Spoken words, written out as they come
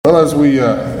Well,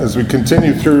 as we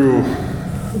continue through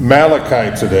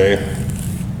Malachi today,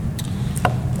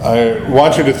 I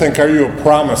want you to think, are you a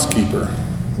promise keeper?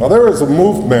 Now, there was a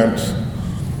movement,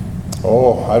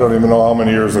 I don't even know how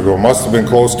many years ago, must have been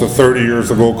close to 30 years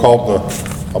ago, called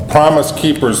a Promise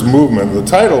Keepers movement. The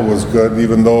title was good,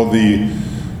 even though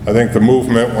I think the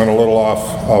movement went a little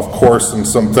off course in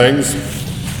some things.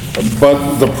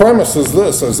 But the premise is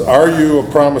this, are you a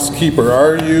promise keeper?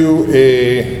 Are you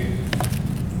a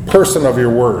person of your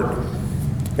word?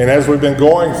 And as we've been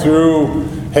going through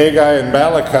Haggai and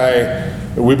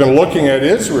Malachi, we've been looking at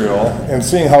Israel and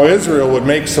seeing how Israel would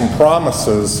make some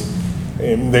promises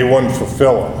and they wouldn't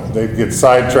fulfill them. They'd get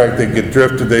sidetracked, they'd get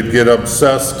drifted, they'd get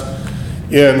obsessed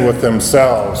in with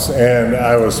themselves. And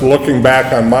I was looking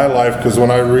back on my life, because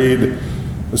when I read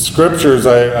the scriptures,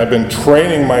 I've been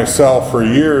training myself for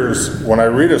years when I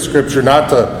read a scripture not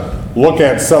to look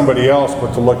at somebody else,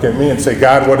 but to look at me and say,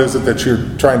 God, what is it that you're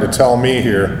trying to tell me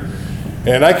here?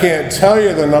 And I can't tell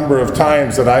you the number of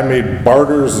times that I made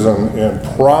barters and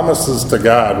promises to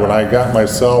God when I got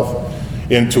myself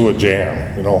into a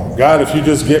jam. God, if you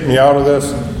just get me out of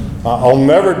this, I'll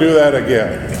never do that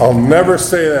again. I'll never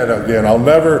say that again. I'll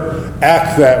never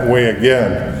act that way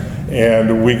again.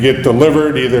 And we get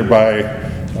delivered either by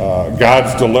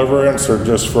God's deliverance or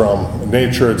just from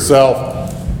nature itself.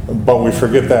 But we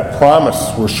forget that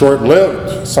promise. We're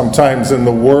short-lived sometimes in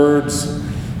the words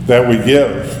that we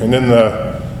give. And in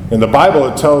the Bible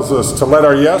it tells us to let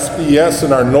our yes be yes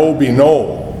and our no be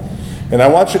no. And I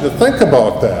want you to think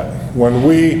about that when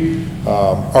we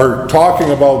are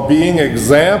talking about being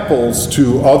examples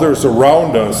to others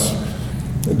around us.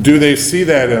 Do they see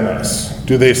that in us?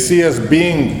 Do they see us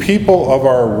being people of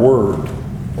our word?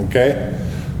 Okay?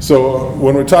 So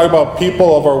when we talk about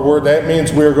people of our word, that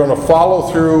means we are going to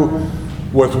follow through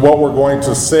with what we're going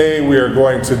to say we are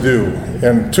going to do.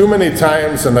 And too many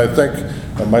times, and I think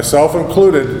myself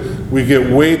included, we get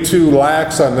way too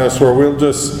lax on this, where we'll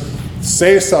just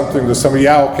say something to somebody,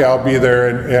 yeah, okay, I'll be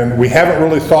there, and we haven't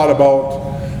really thought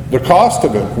about the cost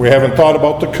of it. We haven't thought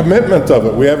about the commitment of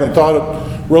it. We haven't thought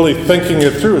of really thinking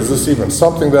it through. Is this even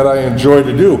something that I enjoy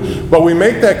to do? But we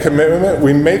make that commitment,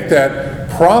 we make that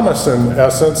promise in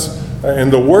essence.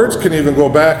 And the words can even go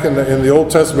back in the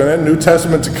Old Testament and New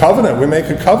Testament to covenant. We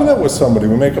make a covenant with somebody.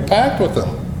 We make a pact with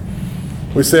them.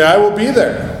 We say, I will be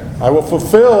there. I will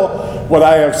fulfill what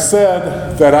I have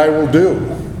said that I will do.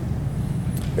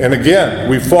 And again,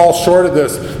 we fall short of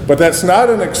this, but that's not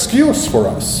an excuse for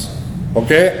us.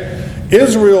 Okay?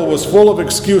 Israel was full of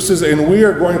excuses, and we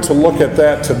are going to look at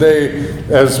that today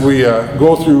as we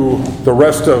go through the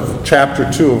rest of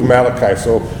chapter 2 of Malachi.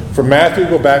 So from Matthew,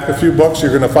 go back a few books,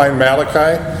 you're going to find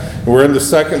Malachi. We're in the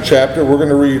second chapter. We're going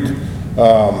to read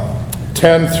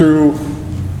 10 through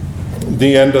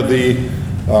the end of the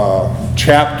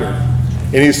chapter.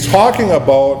 And he's talking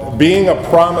about being a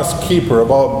promise keeper,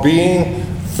 about being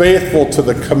faithful to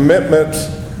the commitment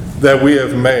that we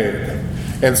have made.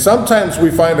 And sometimes we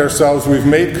find ourselves, we've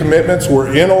made commitments,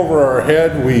 we're in over our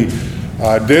head, we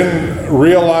didn't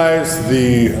realize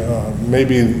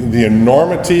maybe the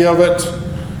enormity of it,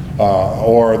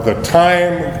 or the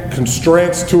time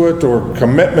constraints to it, or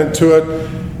commitment to it.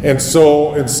 And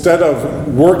so instead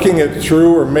of working it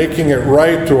through or making it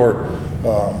right, or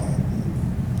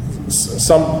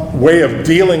some way of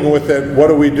dealing with it, what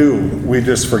do? We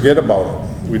just forget about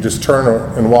it. We just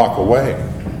turn and walk away.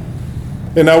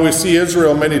 And now we see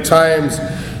Israel many times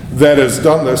that has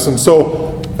done this. And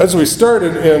so as we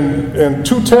started in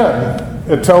 2:10,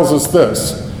 it tells us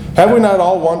this: have we not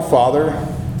all one Father?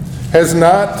 Has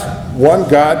not one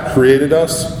God created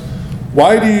us?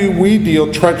 Why do we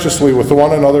deal treacherously with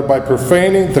one another by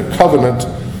profaning the covenant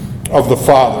of the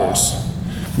fathers?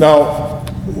 Now,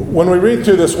 when we read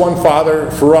through this one Father,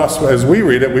 for us, as we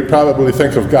read it, we probably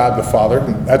think of God the Father.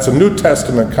 That's a New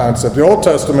Testament concept. The Old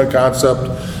Testament concept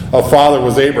of Father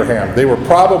was Abraham. They were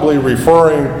probably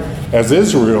referring as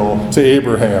Israel to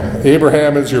Abraham.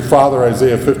 Abraham is your father,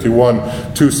 Isaiah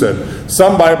 51:2 said.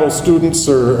 Some Bible students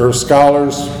or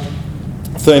scholars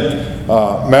think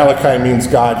Malachi means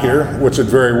God here, which it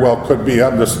very well could be.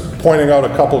 I'm just pointing out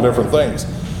a couple different things.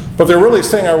 But they're really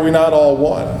saying, are we not all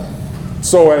one?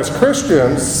 So as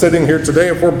Christians sitting here today,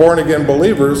 if we're born-again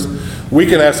believers, we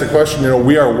can ask the question,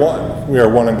 we are one. We are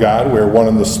one in God. We are one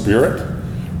in the Spirit,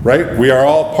 right? We are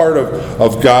all part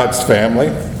of God's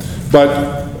family.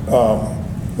 But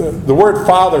the word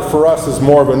Father for us is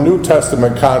more of a New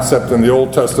Testament concept than the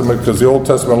Old Testament, because the Old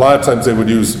Testament, a lot of times they would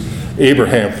use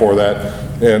Abraham for that.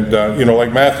 And,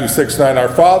 like Matthew 6:9, our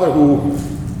Father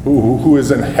who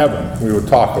is in heaven, we would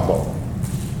talk about.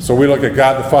 So we look at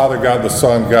God the Father, God the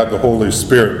Son, God the Holy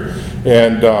Spirit.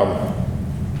 And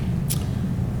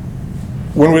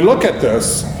when we look at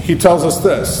this, he tells us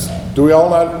this: do we all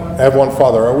not have one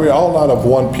Father? Are we all not of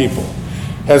one people?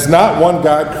 Has not one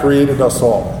God created us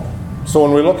all? So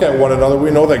when we look at one another,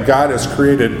 we know that God has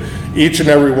created each and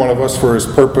every one of us for his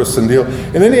purpose and deal.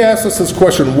 And then he asks us this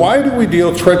question: why do we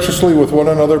deal treacherously with one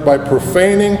another by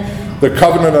profaning the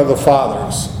covenant of the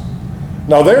fathers?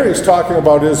 Now there he's talking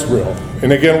about Israel.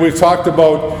 And again, we talked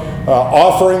about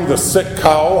offering the sick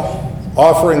cow,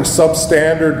 offering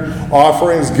substandard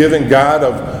offerings, giving God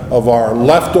of our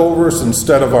leftovers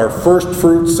instead of our first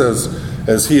fruits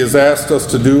as he has asked us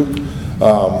to do.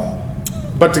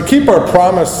 But to keep our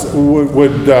promise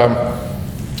would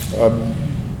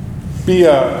be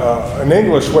an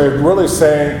English way of really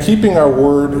saying keeping our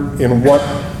word in what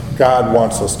God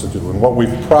wants us to do and what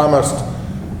we've promised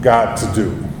God to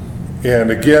do.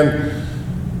 And again,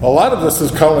 a lot of this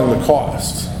is counting the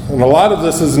cost. And a lot of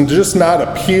this is just not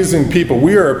appeasing people.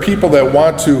 We are a people that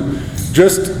want to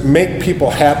just make people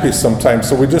happy sometimes.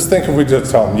 So we just think if we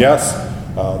just tell them yes,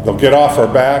 they'll get off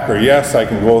our back, or yes, I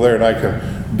can go there and I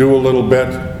can do a little bit.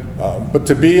 But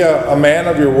to be a man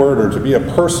of your word, or to be a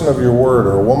person of your word,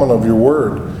 or a woman of your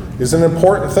word is an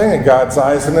important thing in God's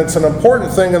eyes, and it's an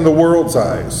important thing in the world's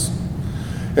eyes.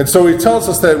 And so he tells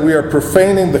us that we are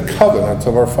profaning the covenant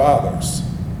of our fathers.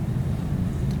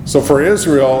 So for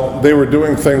Israel, they were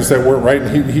doing things that weren't right,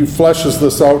 and he fleshes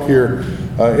this out here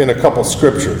in a couple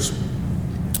scriptures.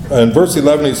 In verse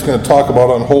 11, he's going to talk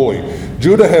about unholy.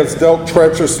 Judah has dealt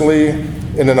treacherously,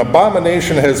 and an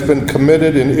abomination has been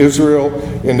committed in Israel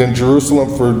and in Jerusalem,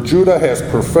 for Judah has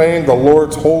profaned the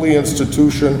Lord's holy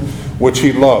institution, which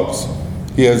he loves.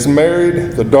 He has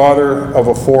married the daughter of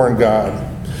a foreign god.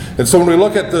 And so when we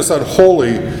look at this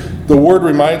unholy, the word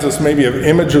reminds us maybe of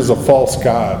images of false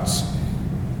gods.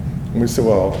 And we say,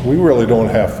 well, we really don't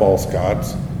have false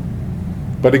gods.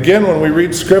 But again, when we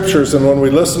read scriptures and when we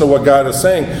listen to what God is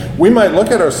saying, we might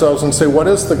look at ourselves and say, what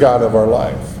is the God of our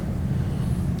life?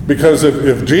 Because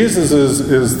if Jesus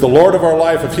is the Lord of our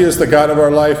life, if he is the God of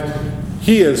our life,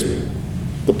 he is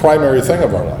the primary thing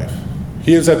of our life.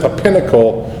 He is at the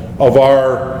pinnacle of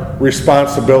our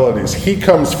responsibilities. He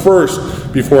comes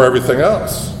first before everything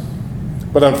else.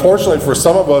 But unfortunately for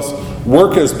some of us,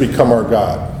 work has become our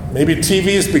God. Maybe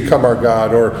TV's become our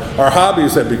God, or our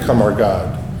hobbies have become our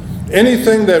God.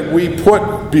 Anything that we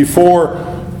put before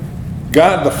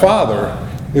God the Father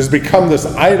has become this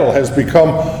idol, has become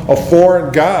a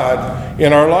foreign God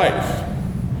in our life.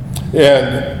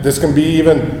 And this can be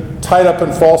even tied up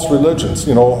in false religions.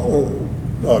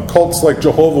 Cults like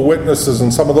Jehovah's Witnesses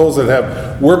and some of those that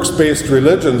have works-based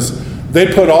religions, they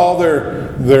put all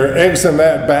their eggs in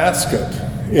that basket.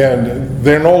 And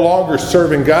they're no longer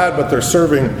serving God, but they're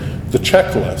serving the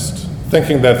checklist,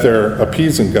 thinking that they're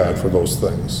appeasing God for those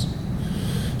things.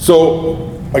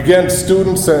 So, again,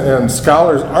 students and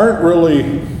scholars aren't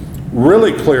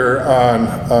really clear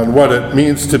on what it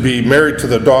means to be married to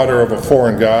the daughter of a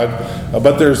foreign god,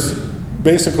 but there's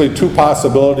basically two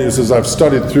possibilities as I've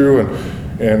studied through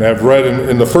and have read.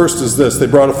 And the first is this: they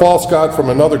brought a false god from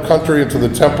another country into the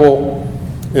temple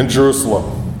in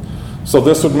Jerusalem. So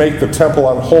this would make the temple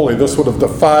unholy. This would have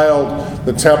defiled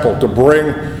the temple. To bring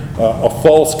a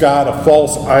false god, a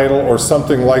false idol, or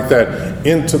something like that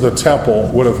into the temple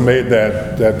would have made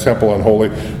that temple unholy.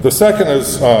 The second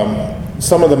is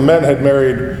some of the men had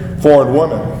married foreign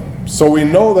women. So we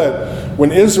know that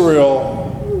when Israel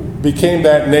became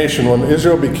that nation, when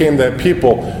Israel became that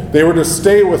people, they were to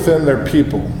stay within their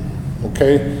people.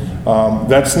 Okay?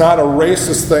 That's not a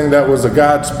racist thing. That was a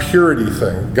God's purity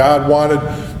thing. God wanted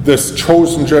this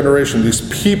chosen generation, these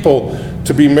people,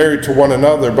 to be married to one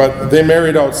another, but they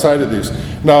married outside of these.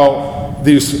 Now,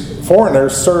 these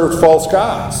foreigners served false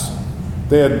gods.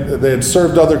 They had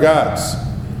served other gods.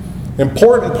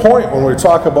 Important point when we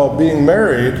talk about being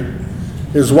married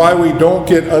is why we don't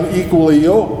get unequally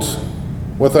yoked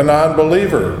with a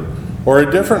non-believer or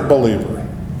a different believer,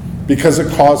 because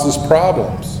it causes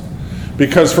problems.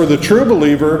 Because for the true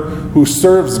believer who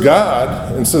serves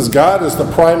God and says, God is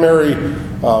the primary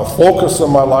focus of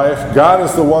my life, God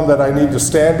is the one that I need to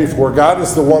stand before, God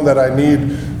is the one that I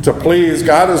need to please,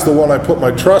 God is the one I put my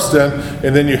trust in,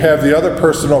 and then you have the other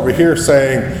person over here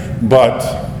saying, but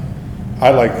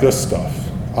I like this stuff.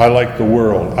 I like the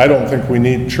world. I don't think we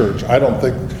need church. I don't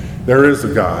think there is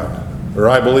a God, or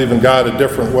I believe in God a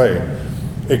different way.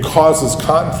 It causes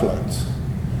conflict.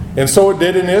 And so it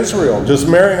did in Israel, just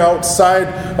marrying outside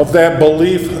of that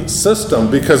belief system,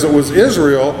 because it was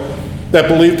Israel that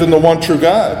believed in the one true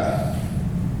God.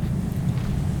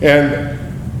 And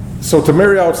so to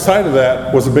marry outside of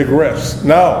that was a big risk.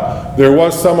 Now, there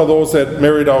was some of those that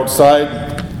married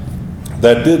outside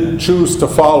that did choose to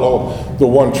follow the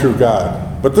one true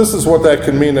God. But this is what that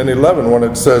can mean in 11 when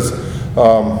it says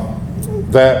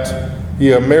that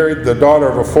he married the daughter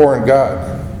of a foreign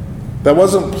god. That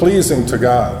wasn't pleasing to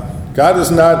God. God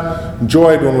is not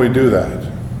joyed when we do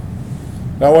that.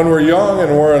 Now, when we're young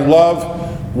and we're in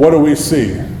love, what do we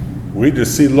see? We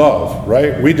just see love,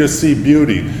 right? We just see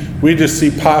beauty. We just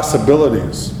see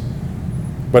possibilities.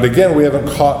 But again, we haven't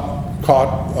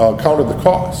counted the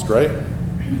cost, right?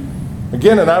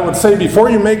 Again, and I would say before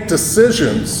you make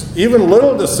decisions, even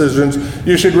little decisions,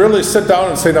 you should really sit down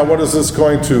and say, now what is this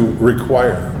going to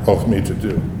require of me to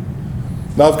do?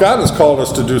 Now, if God has called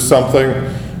us to do something,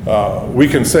 we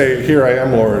can say, here I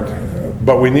am, Lord.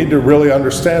 But we need to really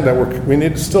understand that we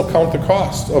need to still count the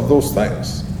cost of those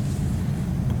things.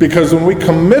 Because when we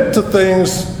commit to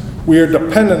things, we are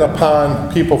dependent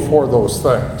upon people for those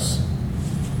things.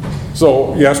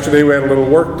 So yesterday we had a little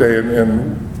work day,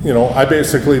 and I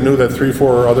basically knew that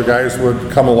 3-4 other guys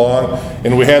would come along,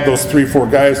 and we had those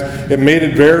 3-4 guys. It made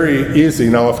it very easy.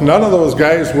 Now, if none of those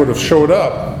guys would have showed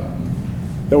up,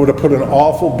 that would have put an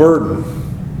awful burden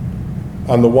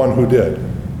on the one who did.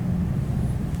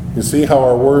 You see how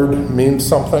our word means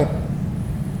something?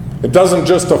 It doesn't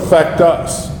just affect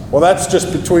us. Well, that's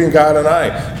just between God and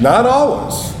I. Not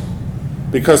always.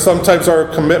 Because sometimes our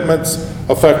commitments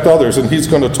affect others, and he's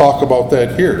going to talk about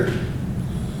that here.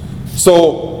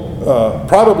 So,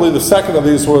 probably the second of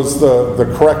these was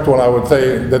the correct one, I would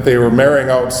say, that they were marrying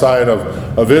outside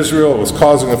of Israel. It was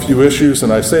causing a few issues,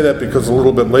 and I say that because a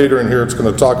little bit later in here it's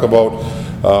going to talk about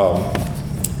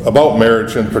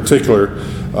marriage in particular.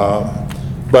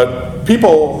 But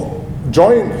people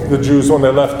joined the Jews when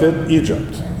they left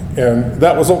Egypt. And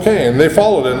that was okay, and they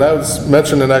followed it, and that was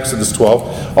mentioned in Exodus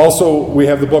 12. Also, we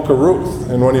have the book of Ruth,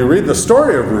 and when you read the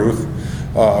story of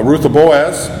Ruth of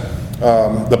Boaz,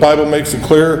 the Bible makes it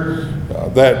clear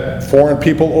that foreign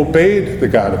people obeyed the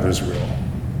God of Israel.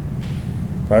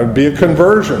 That would be a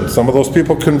conversion. Some of those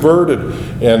people converted,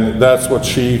 and that's what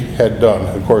she had done,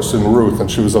 of course, in Ruth,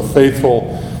 and she was a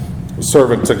faithful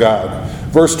servant to God.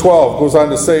 Verse 12 goes on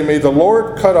to say, "May the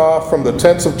Lord cut off from the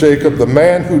tents of Jacob the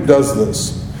man who does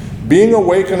this, being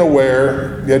awake and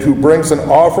aware, yet who brings an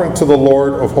offering to the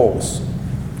Lord of hosts."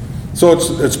 So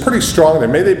it's pretty strong there.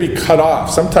 May they be cut off.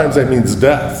 Sometimes that means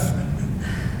death.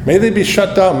 May they be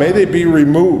shut down. May they be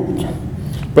removed.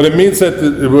 But it means that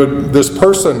this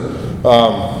person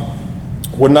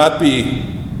would not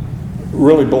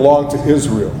really belong to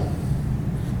Israel.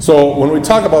 So when we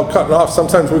talk about cutting off,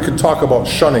 sometimes we could talk about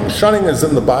shunning. Shunning is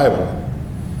in the Bible.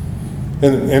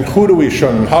 And who do we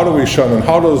shun? And how do we shun? And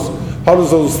how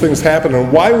does those things happen?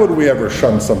 And why would we ever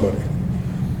shun somebody?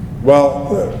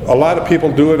 Well, a lot of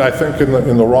people do it, I think,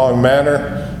 in the wrong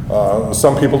manner.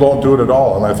 Some people don't do it at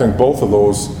all, and I think both of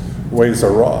those ways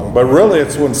are wrong. But really,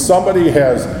 it's when somebody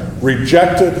has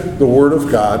rejected the Word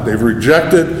of God, they've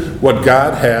rejected what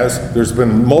God has. There's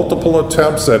been multiple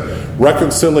attempts at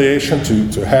reconciliation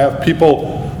to have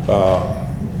people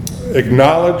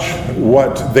acknowledge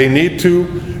what they need to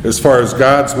as far as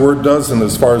God's Word does and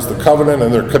as far as the covenant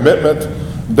and their commitment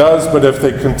does. But if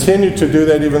they continue to do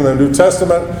that, even in the New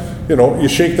Testament, you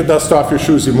shake the dust off your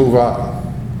shoes, you move on.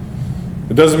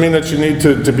 It doesn't mean that you need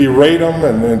to berate them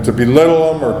and to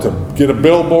belittle them or to get a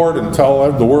billboard and tell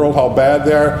the world how bad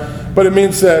they are. But it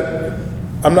means that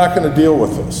I'm not going to deal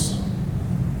with this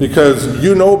because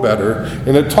you know better.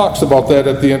 And it talks about that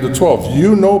at the end of 12.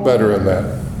 You know better in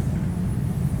that.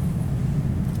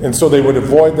 And so they would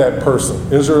avoid that person.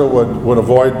 Israel would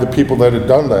avoid the people that had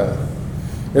done that.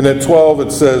 And at 12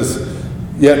 it says,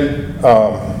 "Yet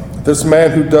this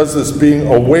man who does this being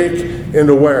awake and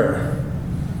aware."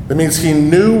 It means he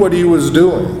knew what he was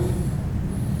doing.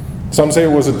 Some say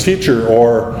it was a teacher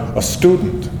or a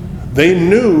student. They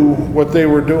knew what they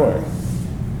were doing.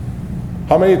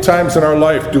 How many times in our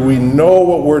life do we know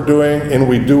what we're doing and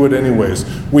we do it anyways?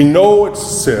 We know it's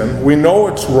sin. We know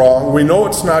it's wrong. We know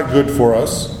it's not good for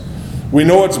us. We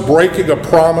know it's breaking a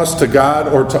promise to God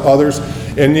or to others.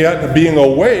 And yet being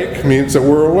awake means that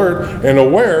we're alert and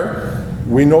aware.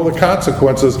 We know the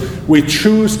consequences. We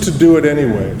choose to do it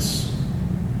anyways.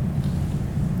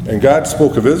 And God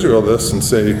spoke of Israel this and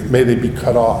say, may they be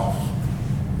cut off.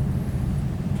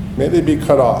 May they be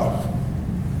cut off.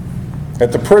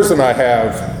 At the prison I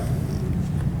have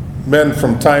men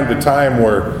from time to time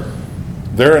where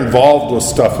they're involved with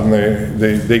stuff and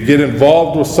they get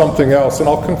involved with something else, and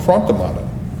I'll confront them on it.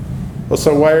 I'll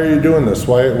say, why are you doing this?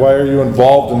 Why are you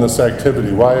involved in this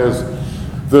activity? Why is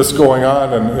this going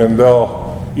on? And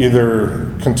they'll either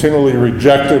continually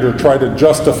reject it or try to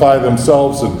justify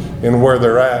themselves in where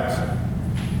they're at.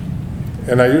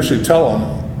 And I usually tell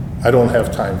them, I don't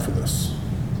have time for this.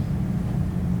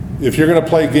 if you're going to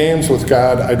play games with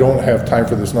God, I don't have time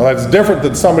for this. Now, that's different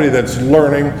than somebody that's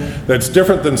learning. That's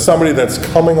different than somebody that's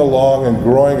coming along and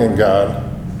growing in God.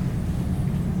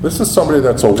 This is somebody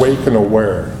that's awake and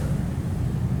aware.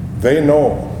 They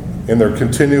know, and they're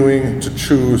continuing to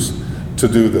choose to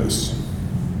do this.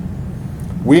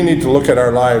 We need to look at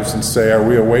our lives and say, are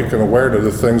we awake and aware to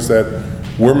the things that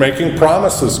we're making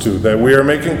promises to, that we are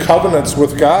making covenants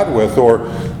with God with, or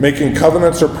making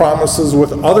covenants or promises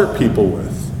with other people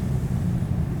with?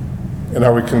 And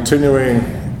are we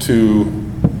continuing to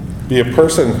be a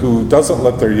person who doesn't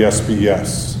let their yes be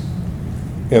yes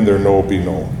and their no be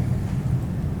no?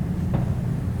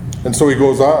 And so he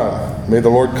goes on. May the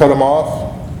Lord cut him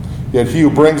off. Yet he who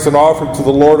brings an offering to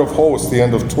the Lord of hosts, the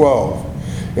end of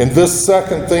 12. And this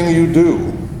second thing you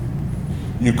do,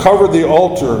 you cover the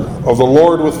altar of the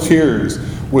Lord with tears,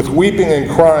 with weeping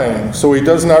and crying, so he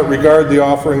does not regard the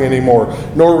offering anymore,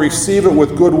 nor receive it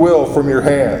with goodwill from your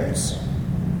hands.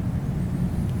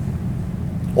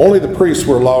 Only the priests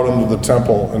were allowed into the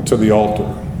temple and to the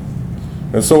altar.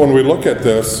 And so when we look at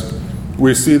this,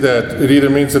 we see that it either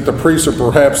means that the priests or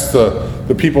perhaps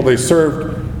the people they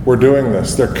served were doing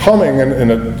this. They're coming,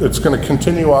 and it's going to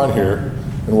continue on here,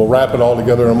 and we'll wrap it all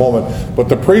together in a moment. But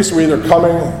the priests were either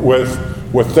coming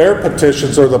with their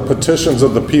petitions or the petitions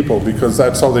of the people, because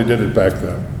that's how they did it back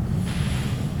then.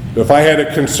 If I had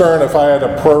a concern, if I had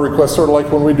a prayer request, sort of like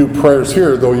when we do prayers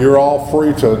here, though you're all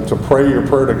free to pray your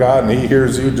prayer to God, and he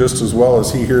hears you just as well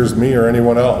as he hears me or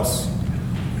anyone else.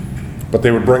 But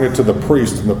they would bring it to the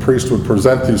priest, and the priest would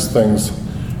present these things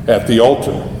at the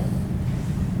altar.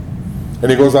 And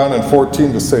he goes on in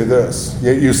 14 to say this.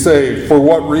 Yet you say, for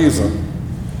what reason?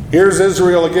 Here's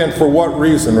Israel again, for what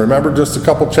reason? Remember just a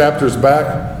couple chapters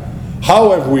back?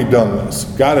 How have we done this?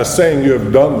 God is saying you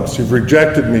have done this. You've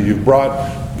rejected me. You've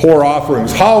brought poor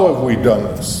offerings. How have we done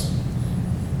this?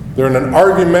 They're in an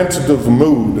argumentative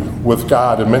mood with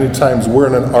God, and many times we're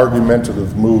in an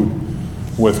argumentative mood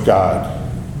with God.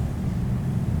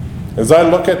 As I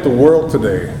look at the world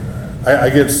today, I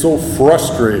get so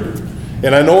frustrated.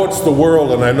 And I know it's the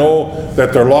world, and I know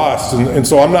that they're lost. And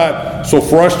so I'm not so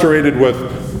frustrated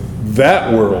with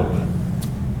that world.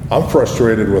 I'm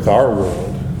frustrated with our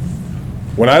world.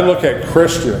 When I look at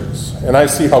Christians, and I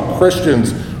see how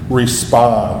Christians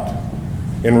respond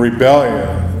in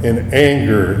rebellion, in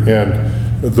anger,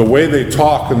 and the way they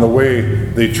talk and the way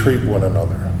they treat one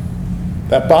another,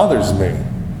 that bothers me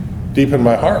deep in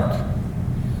my heart.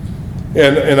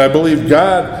 And I believe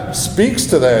God speaks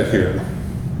to that here.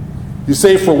 You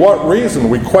say, for what reason?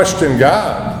 We question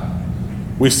God.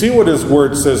 We see what his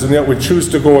word says, and yet we choose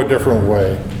to go a different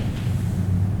way.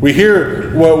 We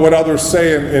hear what others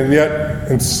say, and yet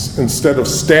instead of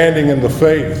standing in the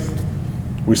faith,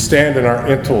 we stand in our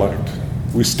intellect.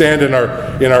 We stand in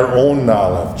our own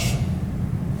knowledge.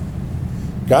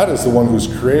 God is the one who's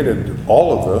created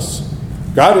all of this.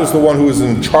 God is the one who is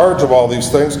in charge of all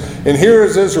these things. And here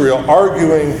is Israel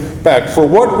arguing back. For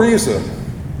what reason?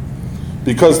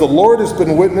 Because the Lord has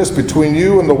been witness between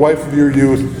you and the wife of your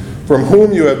youth, from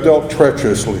whom you have dealt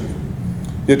treacherously.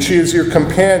 Yet she is your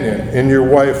companion and your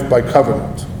wife by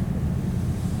covenant.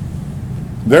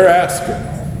 They're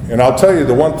asking. And I'll tell you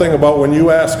the one thing about when you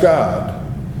ask God,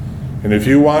 and if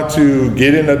you want to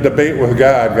get in a debate with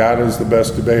God, God is the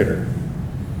best debater.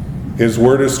 His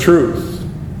word is truth.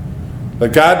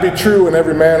 Let God be true and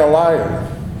every man a liar.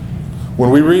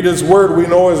 When we read his word, we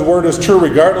know his word is true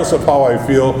regardless of how I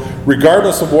feel,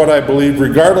 regardless of what I believe,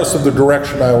 regardless of the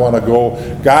direction I want to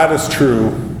go. God is true.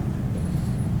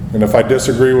 And if I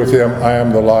disagree with him, I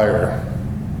am the liar.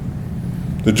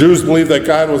 The Jews believed that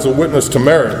God was a witness to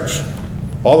marriage.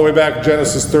 All the way back to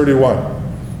Genesis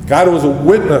 31. God was a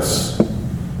witness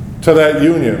to that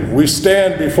union. We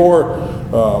stand before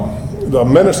the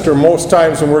minister most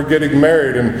times when we're getting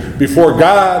married, and before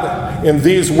God and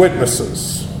these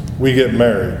witnesses, we get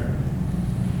married.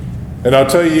 And I'll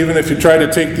tell you, even if you try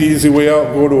to take the easy way out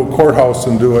and go to a courthouse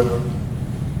and do it,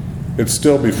 it's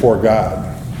still before God.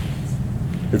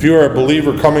 If you are a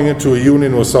believer coming into a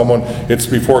union with someone, it's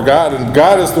before God, and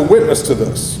God is the witness to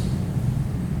this.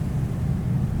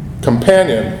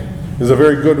 Companion is a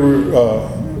very good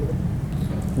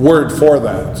word for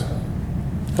that.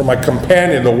 For my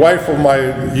companion, the wife of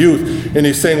my youth. And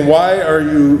he's saying, why are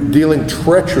you dealing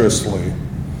treacherously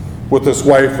with this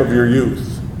wife of your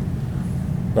youth?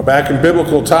 Now, back in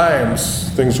biblical times,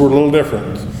 things were a little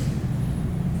different.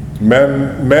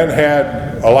 Men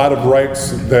had a lot of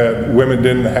rights that women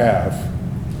didn't have.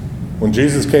 When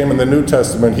Jesus came in the New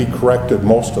Testament, he corrected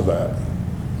most of that,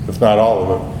 if not all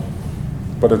of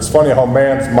it. But it's funny how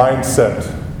man's mindset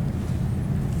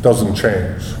doesn't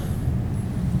change.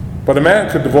 But a man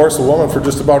could divorce a woman for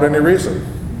just about any reason.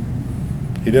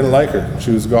 He didn't like her.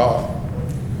 She was gone.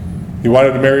 He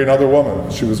wanted to marry another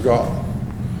woman. She was gone.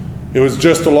 It was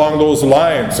just along those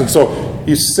lines. And so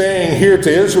he's saying here to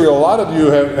Israel, a lot of you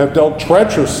have dealt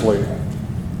treacherously.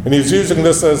 And he's using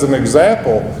this as an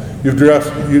example. You've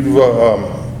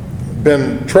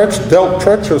been dealt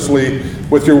treacherously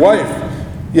with your wife,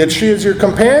 yet she is your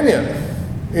companion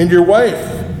and your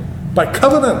wife by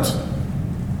covenant.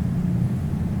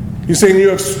 He's saying you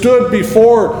have stood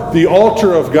before the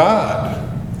altar of God.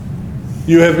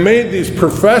 You have made these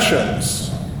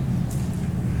professions,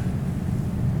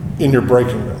 and you're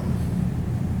breaking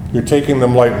them. You're taking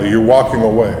them lightly. You're walking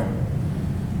away.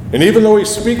 And even though he's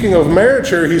speaking of marriage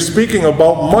here, he's speaking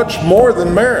about much more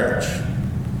than marriage.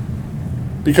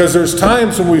 Because there's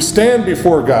times when we stand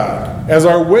before God as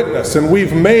our witness, and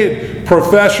we've made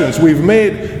professions, we've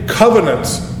made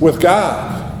covenants with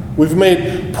God, we've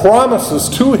made promises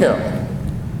to Him,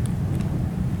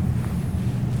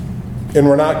 and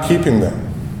we're not keeping them.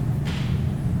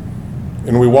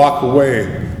 And we walk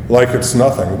away like it's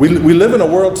nothing. We live in a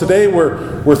world today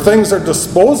where things are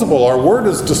disposable. Our word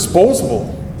is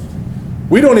disposable.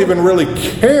 We don't even really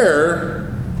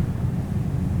care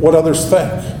what others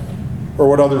think or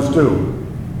what others do.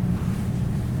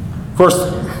 First,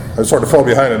 I sort of fell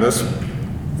behind in this.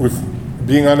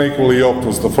 Being unequally yoked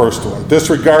was the first one.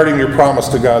 Disregarding your promise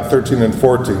to God, 13 and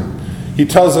 14. He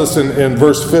tells us in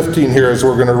verse 15 here, as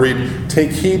we're going to read,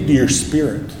 take heed to your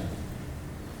spirit.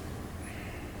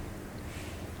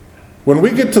 When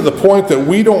we get to the point that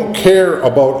we don't care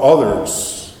about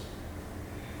others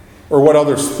or what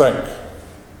others think,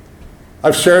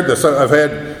 I've shared this. I've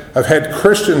had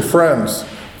Christian friends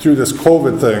through this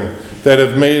COVID thing that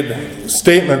have made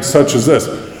statements such as this: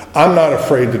 I'm not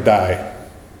afraid to die.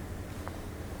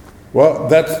 Well,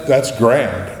 that's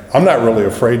grand. I'm not really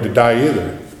afraid to die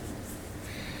either.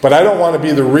 But I don't want to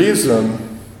be the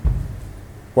reason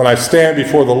when I stand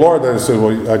before the Lord that I say,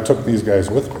 well, I took these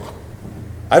guys with me.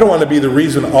 I don't want to be the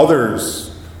reason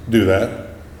others do that.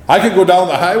 I could go down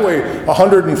the highway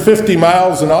 150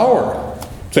 miles an hour.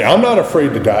 Say, I'm not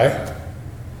afraid to die.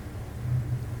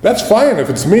 That's fine if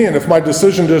it's me and if my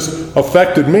decision just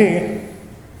affected me.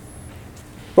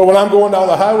 But when I'm going down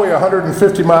the highway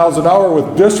 150 miles an hour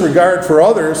with disregard for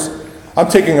others, I'm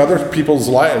taking other people's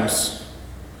lives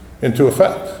into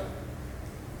effect.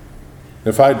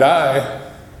 If I die,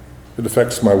 it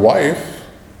affects my wife.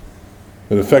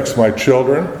 It affects my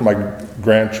children, my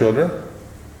grandchildren.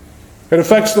 It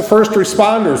affects the first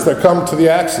responders that come to the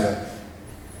accident.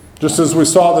 Just as we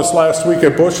saw this last week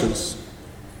at Bush's.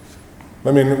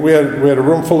 I mean, we had a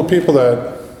room full of people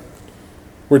that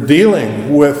were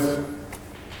dealing with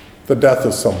the death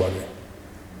of somebody.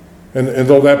 And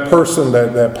though that person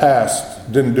that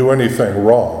passed didn't do anything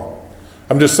wrong,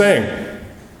 I'm just saying,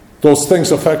 those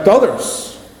things affect others.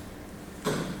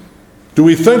 Do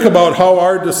we think about how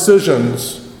our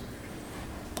decisions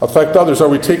affect others? Are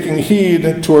we taking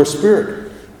heed to our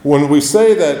spirit? When we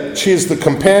say that she's the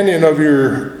companion of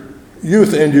your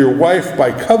youth and your wife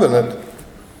by covenant,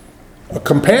 a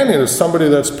companion is somebody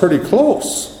that's pretty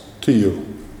close to you.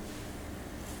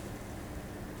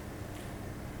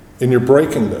 And you're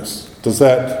breaking this. Does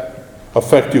that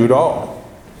affect you at all?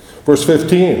 Verse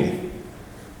 15.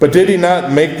 But did he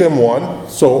not make them one?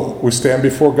 So we stand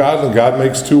before God and God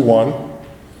makes two one.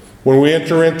 When we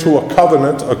enter into a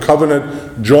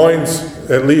covenant joins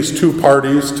at least two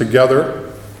parties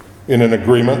together in an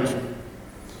agreement.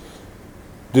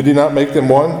 Did he not make them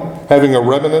one, having a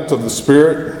remnant of the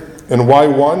Spirit? And why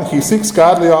one? He seeks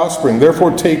godly offspring. Therefore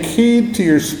take heed to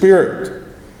your spirit,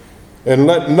 and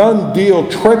let none deal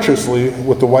treacherously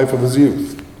with the wife of his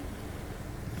youth.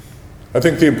 I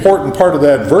think the important part of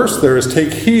that verse there is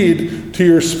take heed to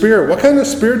your spirit. What kind of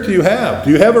spirit do you have?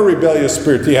 Do you have a rebellious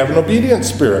spirit? Do you have an obedient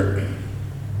spirit?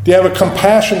 Do you have a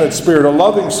compassionate spirit, a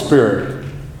loving spirit? Do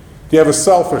you have a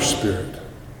selfish spirit?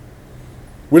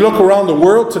 We look around the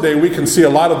world today, we can see a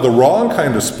lot of the wrong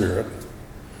kind of spirit.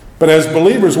 But as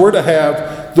believers, we're to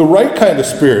have the right kind of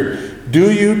spirit.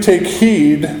 Do you take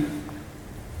heed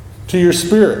to your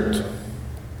spirit?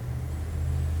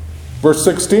 Verse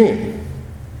 16.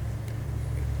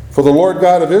 For the Lord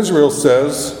God of Israel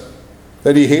says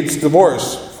that he hates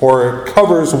divorce, for it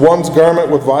covers one's garment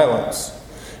with violence.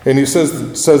 And he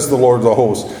says the Lord of the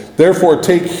hosts, therefore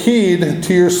take heed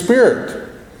to your spirit,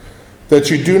 that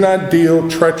you do not deal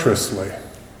treacherously.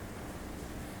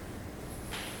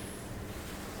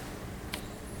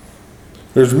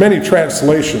 There's many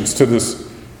translations to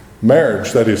this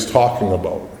marriage that he's talking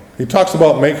about. He talks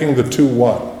about making the two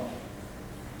one.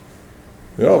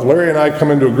 You know, if Larry and I come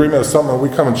into agreement with something and we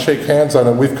come and shake hands on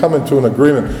it, we've come into an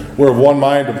agreement. We're of one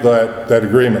mind of that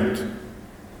agreement.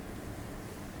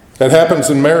 That happens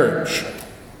in marriage.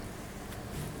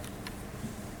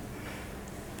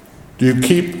 Do you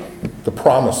keep the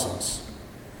promises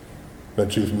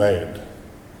that you've made?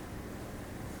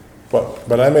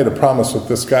 But I made a promise with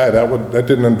this guy. That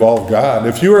didn't involve God.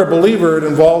 If you are a believer, it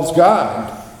involves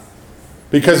God.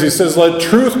 Because he says, let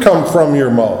truth come from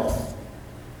your mouth.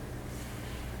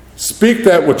 Speak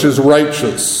that which is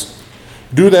righteous.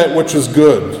 Do that which is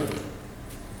good.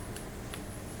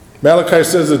 Malachi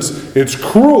says it's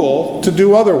cruel to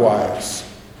do otherwise.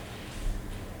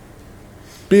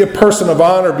 Be a person of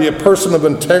honor. Be a person of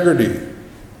integrity.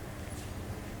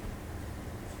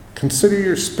 Consider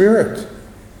your spirit.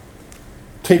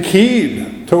 Take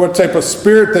heed to what type of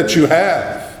spirit that you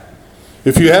have.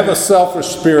 If you have a selfish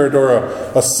spirit or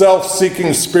a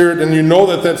self-seeking spirit and you know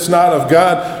that that's not of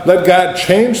God, let God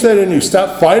change that in you.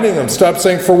 Stop fighting Him. Stop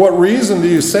saying, for what reason do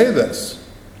you say this?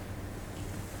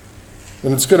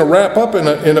 And it's going to wrap up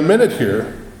in a minute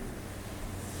here.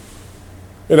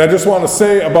 And I just want to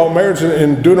say about marriage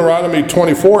in Deuteronomy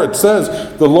 24, it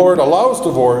says the Lord allows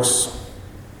divorce,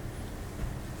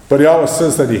 but He always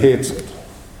says that He hates it.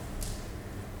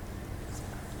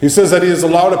 He says that He has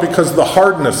allowed it because of the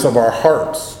hardness of our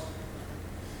hearts.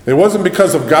 It wasn't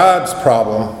because of God's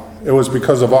problem, it was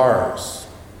because of ours.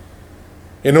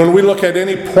 And when we look at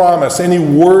any promise, any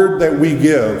word that we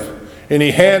give,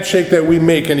 any handshake that we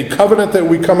make, any covenant that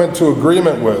we come into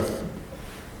agreement with,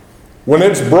 when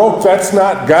it's broke, that's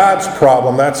not God's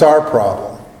problem, that's our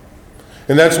problem.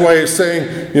 And that's why He's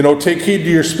saying, take heed to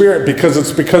your spirit, because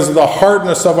it's because of the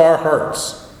hardness of our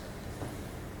hearts.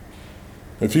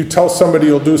 If you tell somebody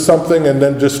you'll do something and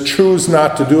then just choose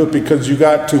not to do it because you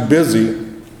got too busy,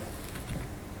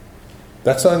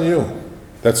 that's on you.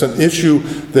 That's an issue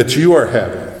that you are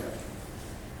having.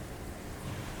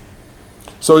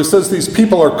 So he says these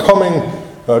people are coming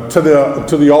to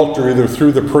the altar, either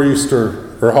through the priest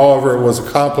or however it was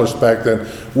accomplished back then,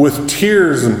 with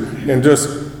tears and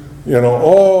just,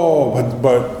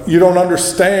 but you don't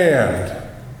understand.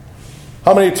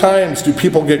 How many times do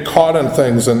people get caught in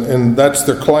things and that's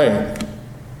their claim?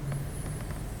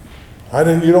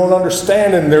 You don't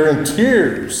understand, and they're in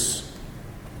tears.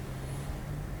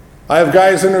 I have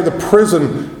guys enter the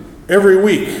prison every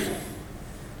week,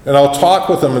 and I'll talk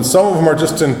with them, and some of them are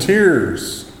just in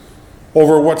tears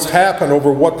over what's happened,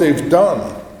 over what they've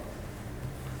done.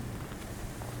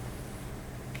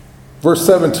 Verse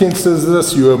 17 says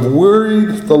this, you have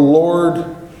wearied the Lord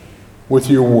with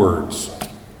your words.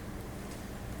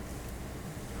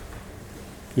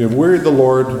 You have wearied the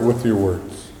Lord with your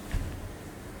words.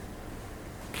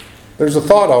 There's a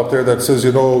thought out there that says,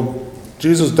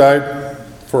 Jesus died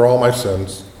for all my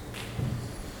sins,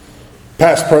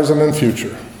 past, present, and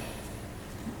future.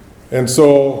 And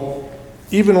so,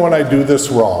 even when I do this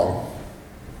wrong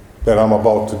that I'm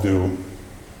about to do,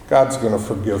 God's going to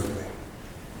forgive me.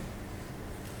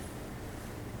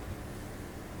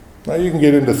 Now, you can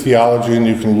get into theology and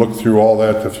you can look through all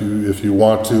that if you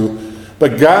want to.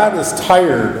 But God is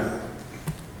tired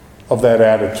of that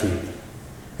attitude.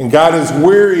 And God is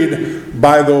wearied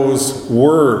by those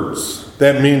words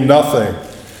that mean nothing.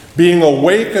 Being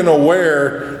awake and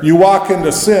aware, you walk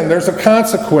into sin. There's a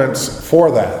consequence for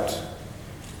that.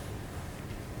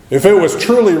 If it was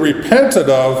truly repented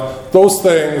of, those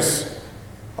things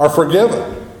are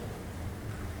forgiven.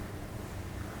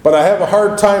 But I have a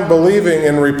hard time believing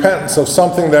in repentance of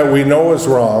something that we know is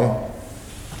wrong,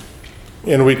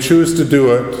 and we choose to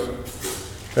do it,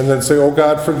 and then say, oh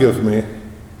God, forgive me.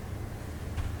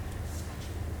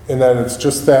 And that it's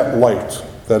just that light,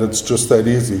 that it's just that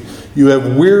easy. You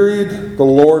have wearied the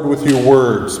Lord with your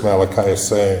words, Malachi is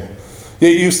saying.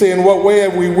 Yet you say, in what way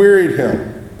have we wearied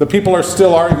Him? The people are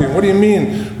still arguing. What do you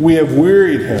mean we have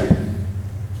wearied Him?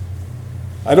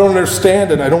 I don't understand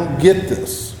it. I don't get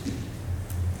this.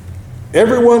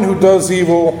 Everyone who does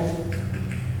evil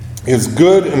is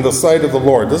good in the sight of the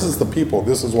Lord. This is the people.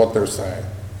 This is what they're saying.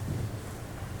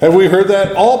 Have we heard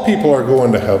that? All people are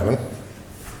going to heaven.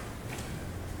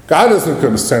 God isn't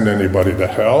going to send anybody to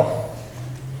hell.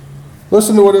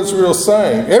 Listen to what Israel's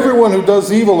saying. Everyone who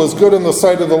does evil is good in the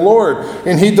sight of the Lord,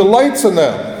 and He delights in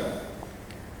them.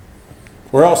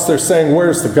 Or else they're saying,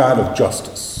 where's the God of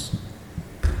justice?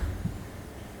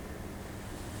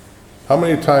 How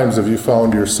many times have you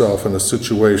found yourself in a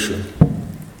situation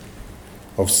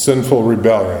of sinful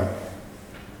rebellion,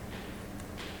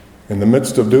 in the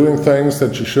midst of doing things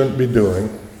that you shouldn't be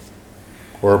doing,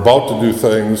 or about to do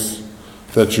things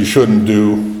that you shouldn't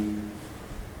do,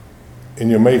 and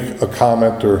you make a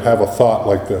comment or have a thought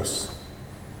like this?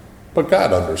 But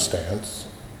God understands.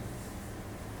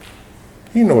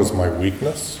 He knows my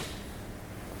weakness.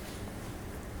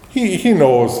 He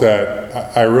knows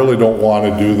that I really don't want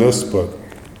to do this, but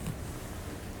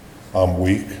I'm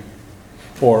weak.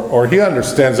 Or he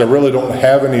understands I really don't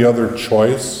have any other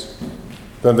choice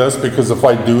than this, because if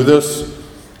I do this,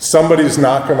 somebody's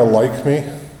not going to like me.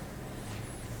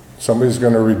 Somebody's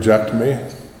going to reject me.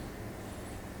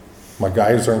 My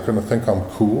guys aren't going to think I'm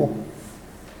cool.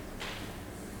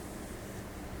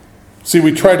 See,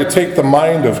 we try to take the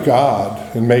mind of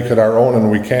God and make it our own,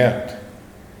 and we can't.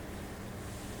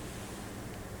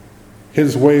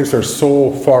 His ways are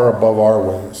so far above our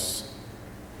ways.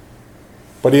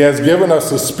 But he has given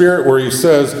us a spirit where he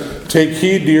says, take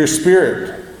heed to your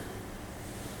spirit.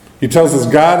 He tells us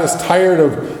God is tired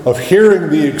of hearing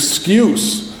the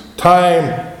excuse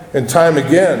time and time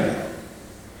again,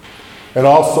 and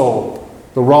also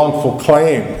the wrongful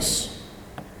claims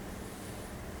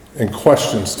and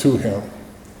questions to him.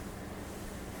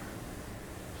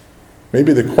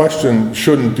 Maybe the question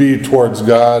shouldn't be towards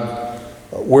God,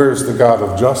 where's the God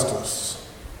of justice?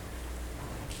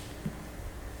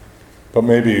 But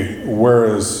maybe,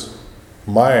 where is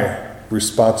my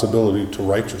responsibility to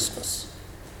righteousness?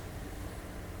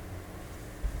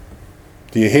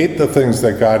 Do you hate the things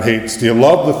that God hates? Do you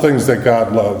love the things that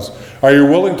God loves? Are you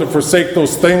willing to forsake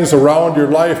those things around your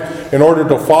life in order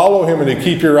to follow him and to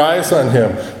keep your eyes on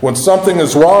him? When something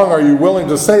is wrong, are you willing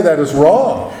to say that is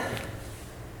wrong?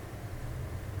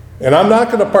 And I'm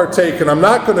not going to partake, and I'm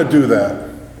not going to do that.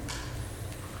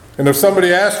 And if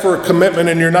somebody asks for a commitment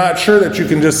and you're not sure, that you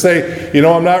can just say,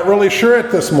 I'm not really sure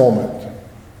at this moment.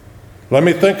 Let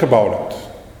me think about it.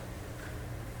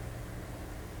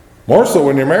 More so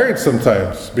when you're married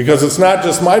sometimes, because it's not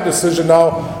just my decision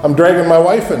now, I'm dragging my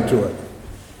wife into it.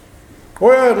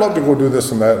 Oh yeah, I'd love to go do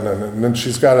this and that, and then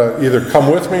she's got to either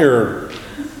come with me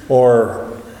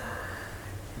or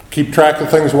keep track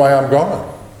of things while I'm gone.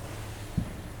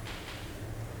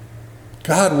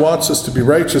 God wants us to be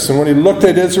righteous, and when he looked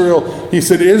at Israel, he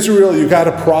said, Israel, you got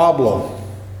a problem.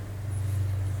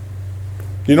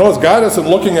 You notice God isn't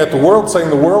looking at the world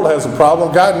saying the world has a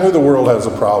problem. God knew the world has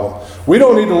a problem. We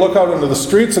don't need to look out into the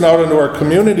streets and out into our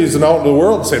communities and out into the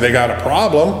world and say they got a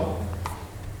problem.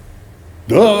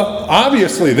 Duh.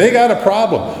 Obviously, they got a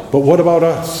problem. But what about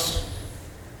us?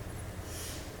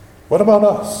 What about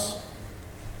us?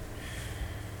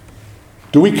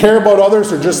 Do we care about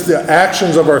others, or just the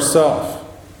actions of ourselves?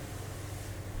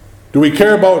 Do we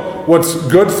care about what's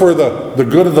good for the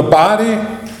good of the body,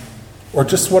 or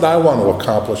just what I want to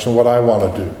accomplish and what I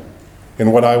want to do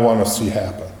and what I want to see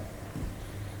happen?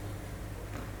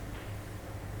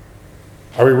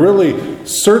 Are we really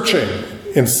searching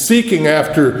and seeking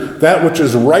after that which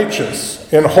is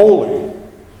righteous and holy,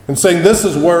 and saying, this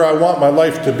is where I want my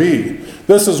life to be,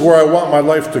 this is where I want my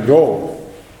life to go?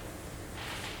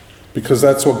 Because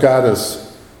that's what God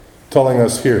is telling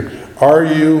us here. Are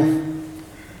you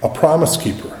a promise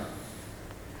keeper?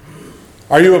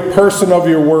 Are you a person of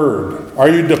your word? Are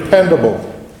you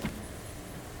dependable?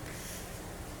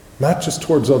 Not just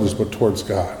towards others, but towards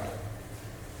God.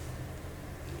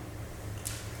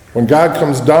 When God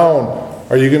comes down,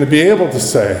 are you going to be able to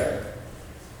say,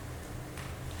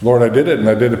 Lord, I did it, and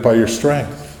I did it by your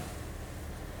strength?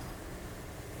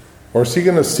 Or is he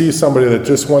going to see somebody that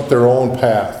just went their own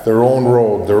path, their own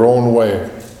road, their own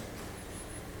way?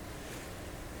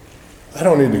 I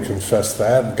don't need to confess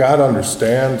that. God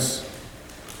understands.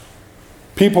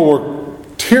 People were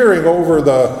tearing over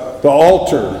the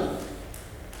altar.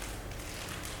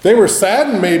 They were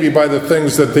saddened maybe by the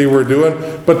things that they were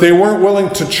doing, but they weren't willing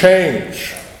to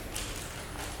change.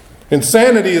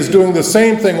 Insanity is doing the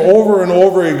same thing over and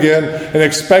over again and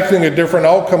expecting a different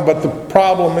outcome, but the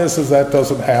problem is that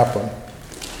doesn't happen.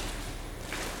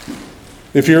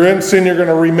 If you're in sin, you're going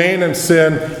to remain in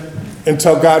sin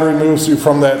until God removes you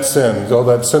from that sin, until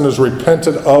that sin is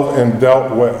repented of and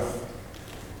dealt with.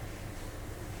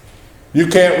 You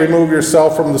can't remove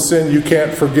yourself from the sin. You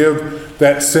can't forgive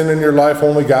that sin in your life.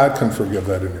 Only God can forgive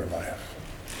that in your life.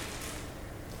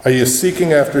 Are you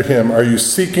seeking after him? Are you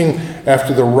seeking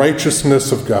after the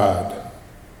righteousness of God?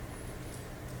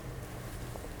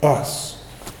 Us,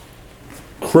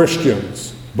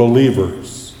 Christians,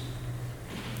 believers,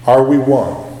 are we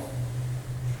one?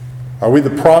 Are we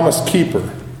the promise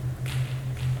keeper?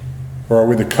 Or are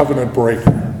we the covenant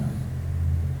breaker?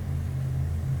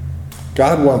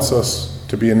 God wants us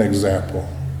to be an example.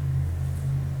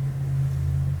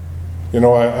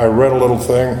 I read a little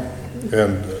thing,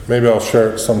 and maybe I'll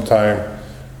share it sometime,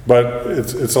 but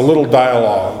it's a little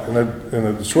dialogue, and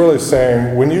it's really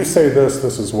saying, when you say this,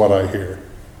 this is what I hear.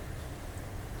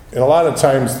 And a lot of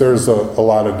times there's a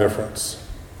lot of difference.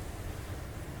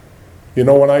 You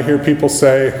know, when I hear people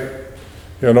say,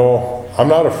 you know, I'm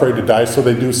not afraid to die, so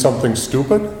they do something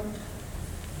stupid,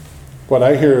 what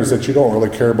I hear is that you don't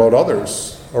really care about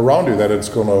others around you that it's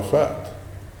going to affect.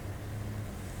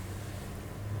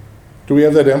 Do we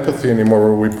have that empathy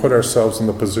anymore where we put ourselves in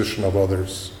the position of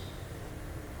others?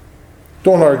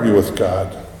 Don't argue with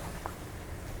God.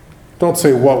 Don't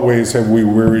say, what ways have we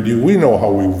wearied you? We know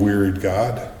how we've wearied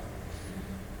God.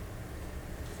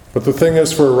 But the thing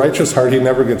is, for a righteous heart, he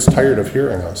never gets tired of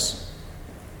hearing us.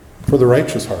 For the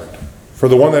righteous heart. For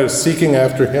the one that is seeking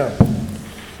after him.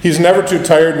 He's never too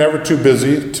tired, never too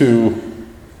busy to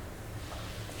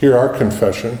hear our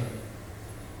confession,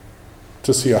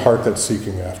 to see a heart that's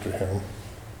seeking after him.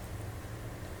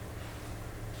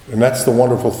 And that's the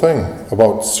wonderful thing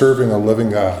about serving a living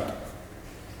God.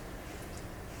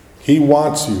 He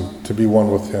wants you to be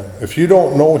one with him. If you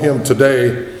don't know him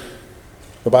today,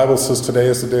 the Bible says today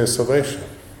is the day of salvation.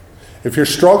 If you're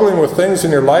struggling with things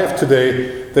in your life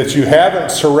today that you haven't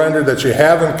surrendered, that you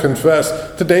haven't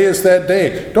confessed, today is that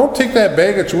day. Don't take that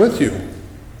baggage with you.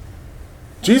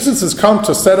 Jesus has come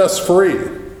to set us free.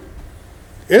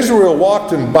 Israel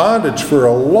walked in bondage for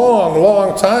a long,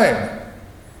 long time.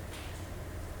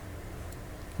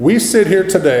 We sit here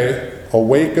today,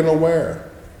 awake and aware.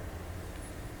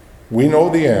 We know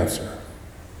the answer.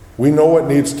 We know what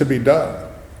needs to be done.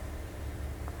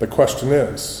 The question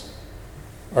is,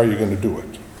 are you going to do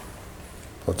it?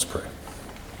 Let's pray.